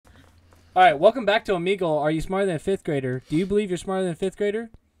All right, welcome back to Omegle. Are you smarter than a fifth grader? Do you believe you're smarter than a fifth grader?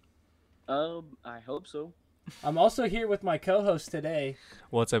 I hope so. I'm also here with my co-host today.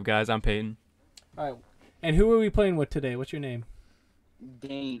 What's up, guys? I'm Peyton. All right, and who are we playing with today? What's your name?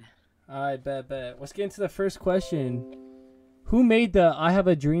 Dane. All right, bet. Let's get into the first question. Who made the "I Have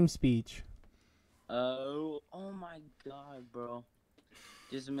a Dream" speech? Oh my God, bro.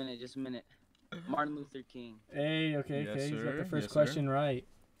 Just a minute. Martin Luther King. Hey, okay. Yes, He's got the sir. first Yes, question sir. right.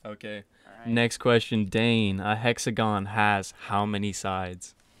 Okay. All right. Next question, Dane. A hexagon has how many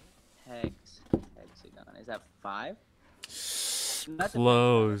sides? Hexagon. Is that 5? Not the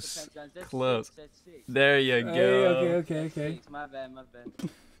Close. pentagon, that's Close. 6, that's 6. There you go. Hey, okay. That's 6. My bad.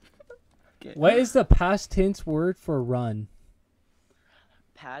 Okay. What is the past tense word for run?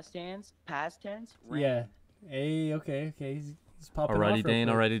 Past tense? Ran. Yeah. Hey, okay. He's popping off Alrighty, real Dane.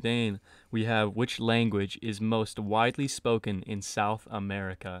 quick. Alrighty, Dane. We have which language is most widely spoken in South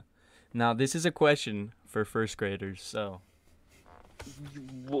America? Now, this is a question for first graders, so.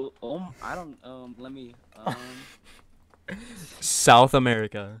 Well, I don't. Let me. South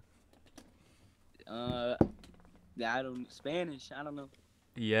America. I don't. Spanish. I don't know.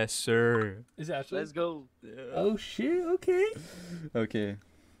 Yes, sir. Is it actually? Let's go. Oh shit. Okay. Okay.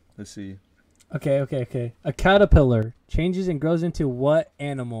 Let's see. Okay. A caterpillar changes and grows into what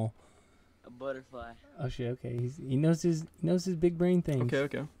animal? A butterfly. Oh shit. Okay. He knows his big brain things.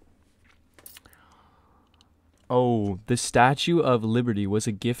 Okay. Oh, the Statue of Liberty was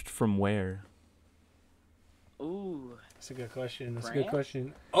a gift from where? Ooh. That's a good question.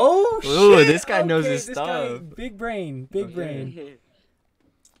 France? Oh shit. Ooh, this guy knows his this guy, stuff. big brain.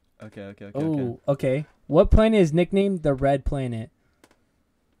 Okay. Okay. Oh, okay. What planet is nicknamed the Red Planet?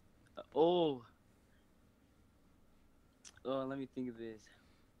 Oh. Oh, let me think of this.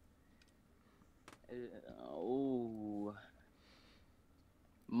 Oh.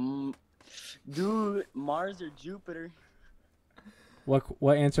 Dude, Mars or Jupiter?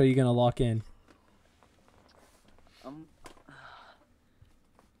 What answer are you gonna lock in? I'm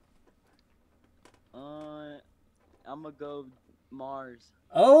gonna go Mars.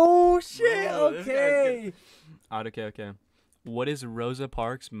 Oh shit. Whoa, this guy's Okay. Okay. What is Rosa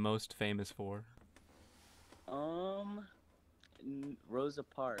Parks most famous for? Rosa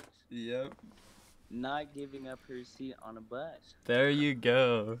Parks Yep. not giving up her seat on a bus. There you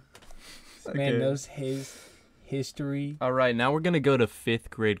go. This man knows his history. All right, now we're gonna go to fifth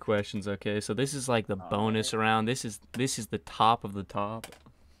grade questions. Okay, so this is like the All bonus round. This is the top of the top.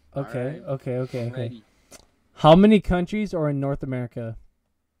 Okay. Alright. Okay. Ready. How many countries are in North America?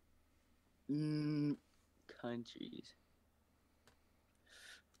 Countries.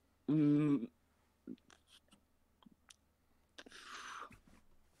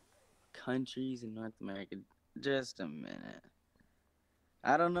 Countries in North America. Just a minute.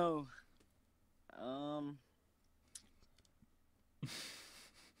 I don't know.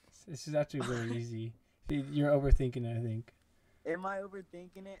 This is actually really easy. You're overthinking it, I think. Am I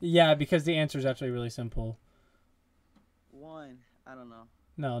overthinking it? Yeah, because the answer is actually really simple. 1. I don't know.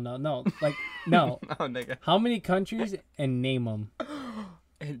 No. Like, no. Oh, nigga. How many countries and name them?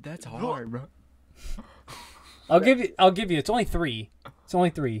 That's hard, bro. I'll give you. It's only 3.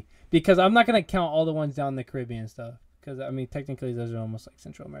 Because I'm not gonna count all the ones down in the Caribbean stuff. Because I mean, technically, those are almost like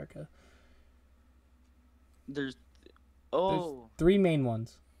Central America. There's 3 main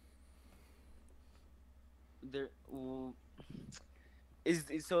ones. there. Is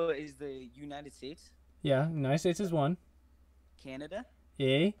the United States, Yeah, United States is 1. Canada,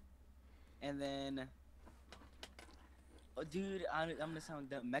 Yay. and then. Oh, dude, I'm gonna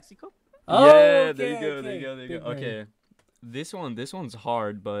sound dumb. Mexico. Oh, Yeah, there you okay, go. There you okay. go. Big brain. Okay, this one's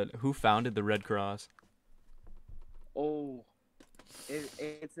hard, but who founded the Red Cross? Oh, it's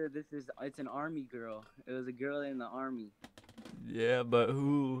an army girl. It was a girl in the army. Yeah, but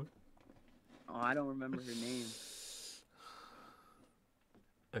who? Oh, I don't remember her name.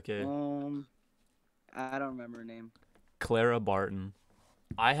 Okay, I don't remember her name. Clara Barton.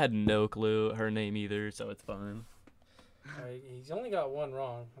 I had no clue her name either, so it's fine. Alright, he's only got 1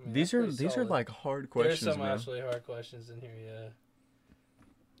 wrong. I mean, These that's are pretty solid. like hard There's questions, some man. actually hard questions in here. Yeah.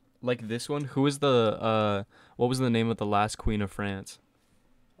 Like this one. Who is the what was the name of the last queen of France?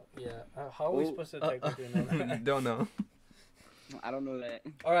 Yeah. How are we supposed to technically know that? Don't know. I don't know that.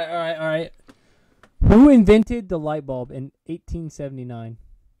 All right. Who invented the light bulb in 1879?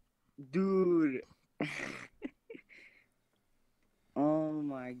 Dude. Oh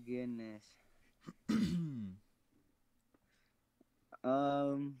my goodness.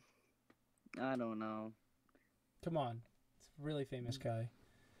 I don't know. Come on. It's a really famous guy.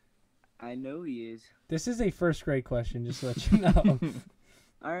 I know he is. This is a first grade question, just to let you know.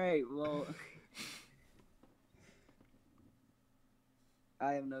 All right. Well,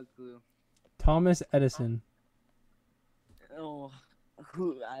 I have no clue. Thomas Edison. Oh,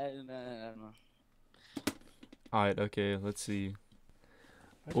 who? I don't know. All right, okay, let's see.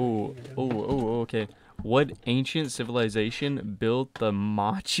 Okay. What ancient civilization built the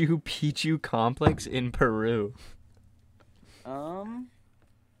Machu Picchu complex in Peru? Where's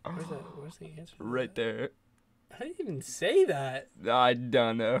the answer? Right there. How do you even say that? I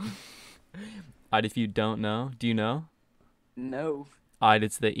don't know. Alright, if you don't know, do you know? No. Alright,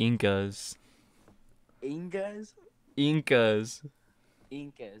 it's the Incas. Incas. Incas.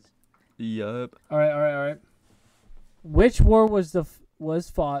 Incas. Yup. All right. Which war was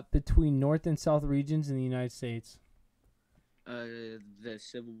fought between North and South regions in the United States? The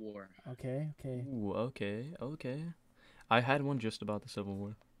Civil War. Okay. Ooh, okay. I had one just about the Civil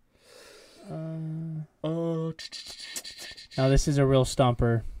War. Now this is a real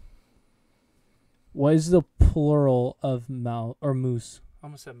stomper. What is the plural of mouse or moose? I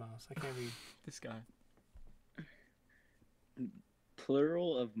almost said mouse. I can't read. This guy.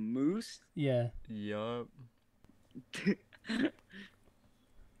 Plural of moose. Yeah. Yup.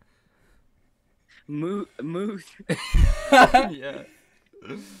 Moose. Yeah.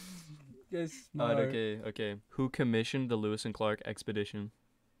 Yes. Alright, okay. Who commissioned the Lewis and Clark expedition?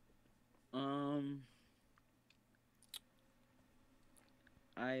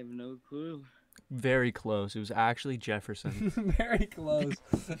 I have no clue. Very close. It was actually Jefferson. Very close.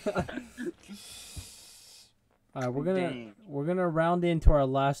 All right, we're gonna round into our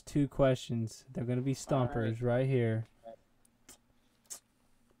last two questions. They're gonna be stompers right here.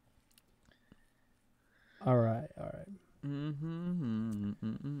 All right.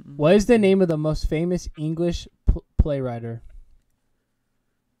 What is the name of the most famous English playwright?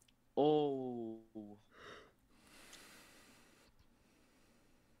 Oh.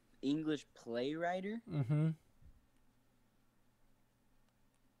 English playwright? Mm-hmm.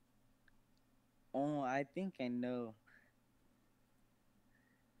 Oh, I think I know.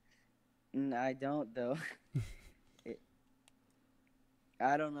 I don't though.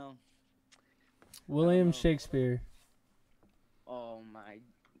 I don't know. William Shakespeare. Oh my!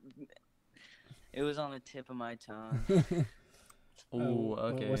 It was on the tip of my tongue. Oh,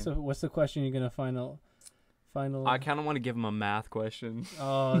 okay. What's the question you're gonna final? I kind of want to give him a math question.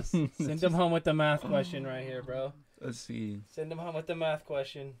 Oh, send him home with the math question right here, bro. Let's see. Send him home with the math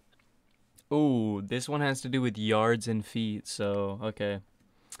question. Oh, this one has to do with yards and feet. So, okay.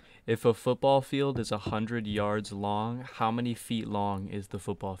 If a football field is 100 yards long, how many feet long is the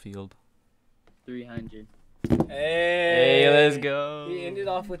football field? 300. Hey, let's go. He ended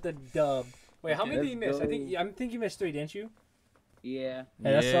off with the dub. Wait, how many did you miss? Go. I think you missed 3, didn't you? Yeah.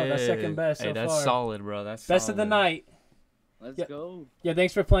 Hey, that's second best so that's far. solid, bro. That's Best solid. of the night. Let's go. Yeah,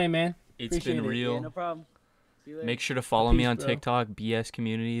 thanks for playing, man. It's Appreciate been it. real. Yeah, no problem. See you later. Make sure to follow me Peace, on bro. TikTok, BS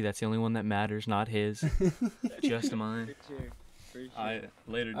Community. That's the only one that matters, not his. Just mine. For sure.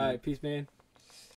 Later, dude. All right, peace, man.